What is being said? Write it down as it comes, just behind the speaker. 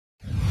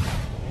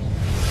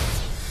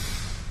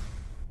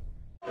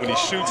he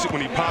shoots it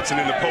when he pops it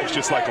in the post,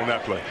 just like on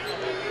that play.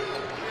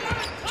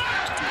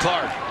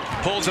 Clark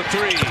pulls a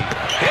three,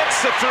 hits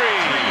the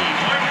three.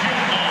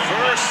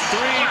 First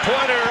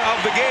three-pointer of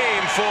the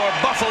game for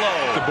Buffalo.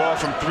 The ball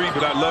from three,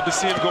 but I'd love to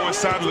see him go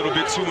inside a little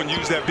bit too and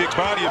use that big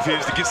body of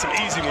his to get some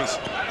easy ones.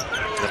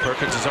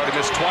 Perkins has already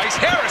missed twice.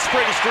 Harris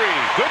springs free.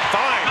 Good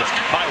find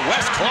by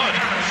Wes Clark.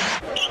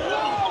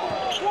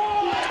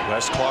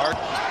 Wes Clark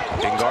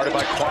being guarded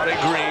by Quade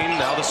Green.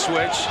 Now the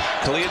switch.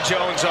 Kalia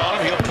Jones on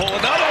him. He'll pull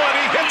another one.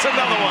 He hits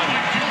another one.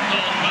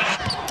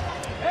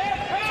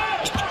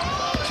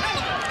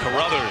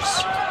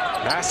 Carruthers.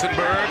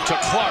 Massenberg to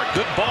Clark.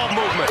 Good ball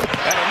movement.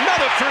 And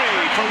another three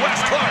for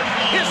Wes Clark.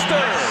 His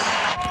third.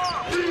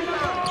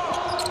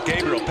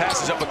 Gabriel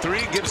passes up a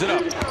three. Gives it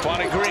up.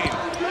 Quade Green.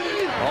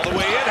 All the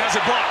way in, has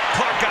it blocked.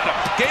 Clark got him.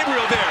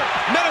 Gabriel there,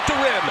 met at the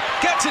rim,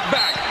 gets it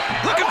back,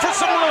 looking for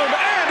some room,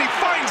 and he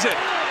finds it.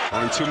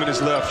 Only 2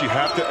 minutes left. You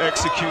have to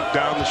execute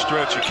down the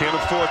stretch. You can't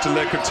afford to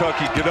let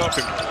Kentucky get up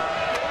and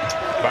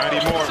buy any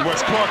more. And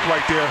Wes Clark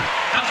right there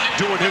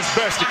doing his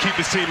best to keep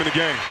his team in the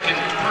game.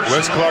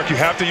 Wes Clark, you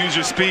have to use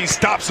your speed.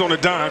 Stops on a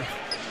dime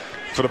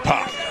for the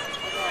pop.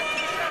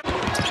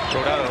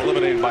 Thrown out and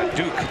eliminated by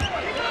Duke,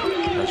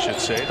 I should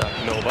say, not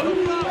Nova.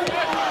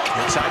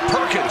 Inside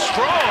Perkins,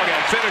 strong,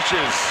 and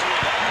finishes.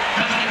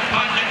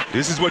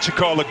 This is what you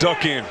call a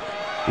duck in.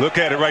 Look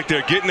at it right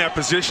there, getting that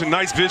position.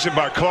 Nice vision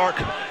by Clark.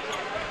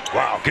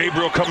 Wow,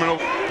 Gabriel coming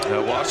over.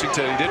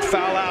 Washington, he did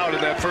foul out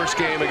in that first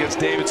game against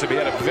Davidson. He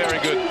had a very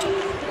good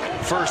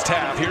first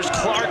half. Here's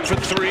Clark for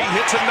three,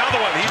 hits another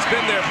one. He's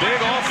been their big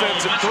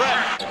offensive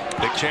threat.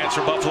 Big chance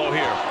for Buffalo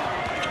here.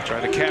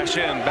 Trying to cash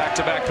in,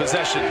 back-to-back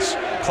possessions.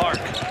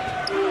 Clark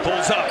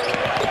pulls up,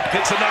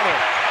 hits another.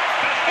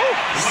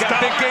 He's got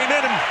a big gain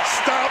in him.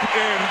 Stop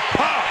and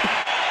pop.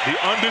 The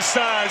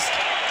undersized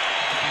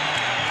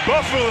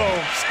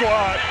Buffalo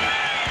squad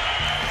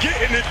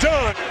getting it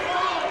done.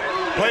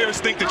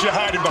 Players think that you're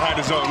hiding behind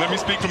the zone. Let me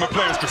speak from a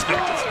player's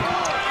perspective.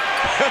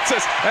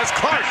 As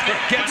Clark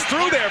gets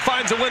through there,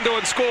 finds a window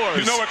and scores.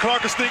 You know what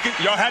Clark is thinking?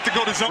 Y'all have to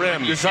go to zone.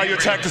 Rim. This is how you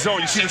attack the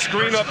zone. You see the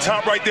screen up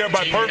top right there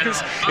by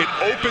Perkins? It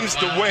opens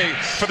the way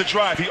for the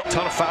drive. A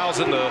ton of fouls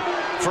in the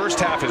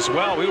first half as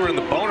well. We were in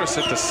the bonus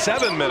at the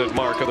 7-minute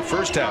mark of the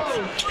first half.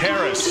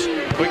 Harris,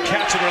 quick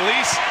catch and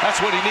release.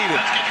 That's what he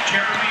needed.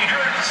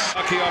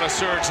 Kentucky on a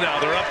surge now.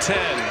 They're up 10.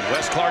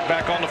 Wes Clark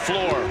back on the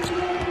floor.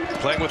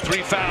 Playing with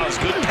 3 fouls.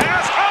 Good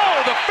pass.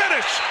 Oh, the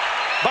finish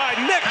by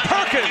Nick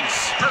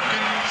Perkins.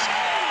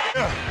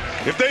 Yeah.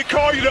 If they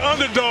call you the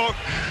underdog,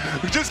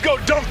 just go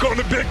dunk on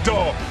the big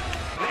dog.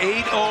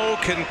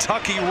 8-0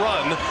 Kentucky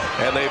run,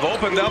 and they've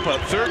opened up a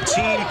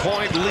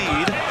 13-point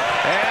lead,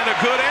 and a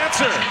good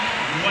answer.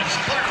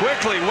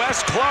 Quickly,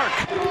 Wes Clark.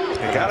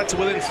 They got it to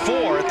within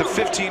 4 at the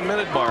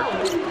 15-minute mark.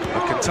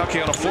 But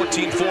Kentucky on a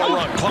 14-4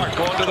 run. Clark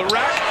going to the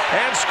rack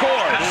and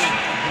scores.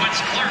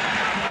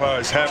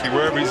 He's happy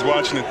wherever he's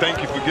watching, and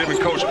thank you for giving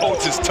Coach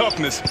Oates his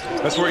toughness.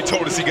 That's where he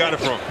told us he got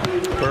it from.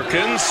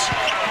 Perkins.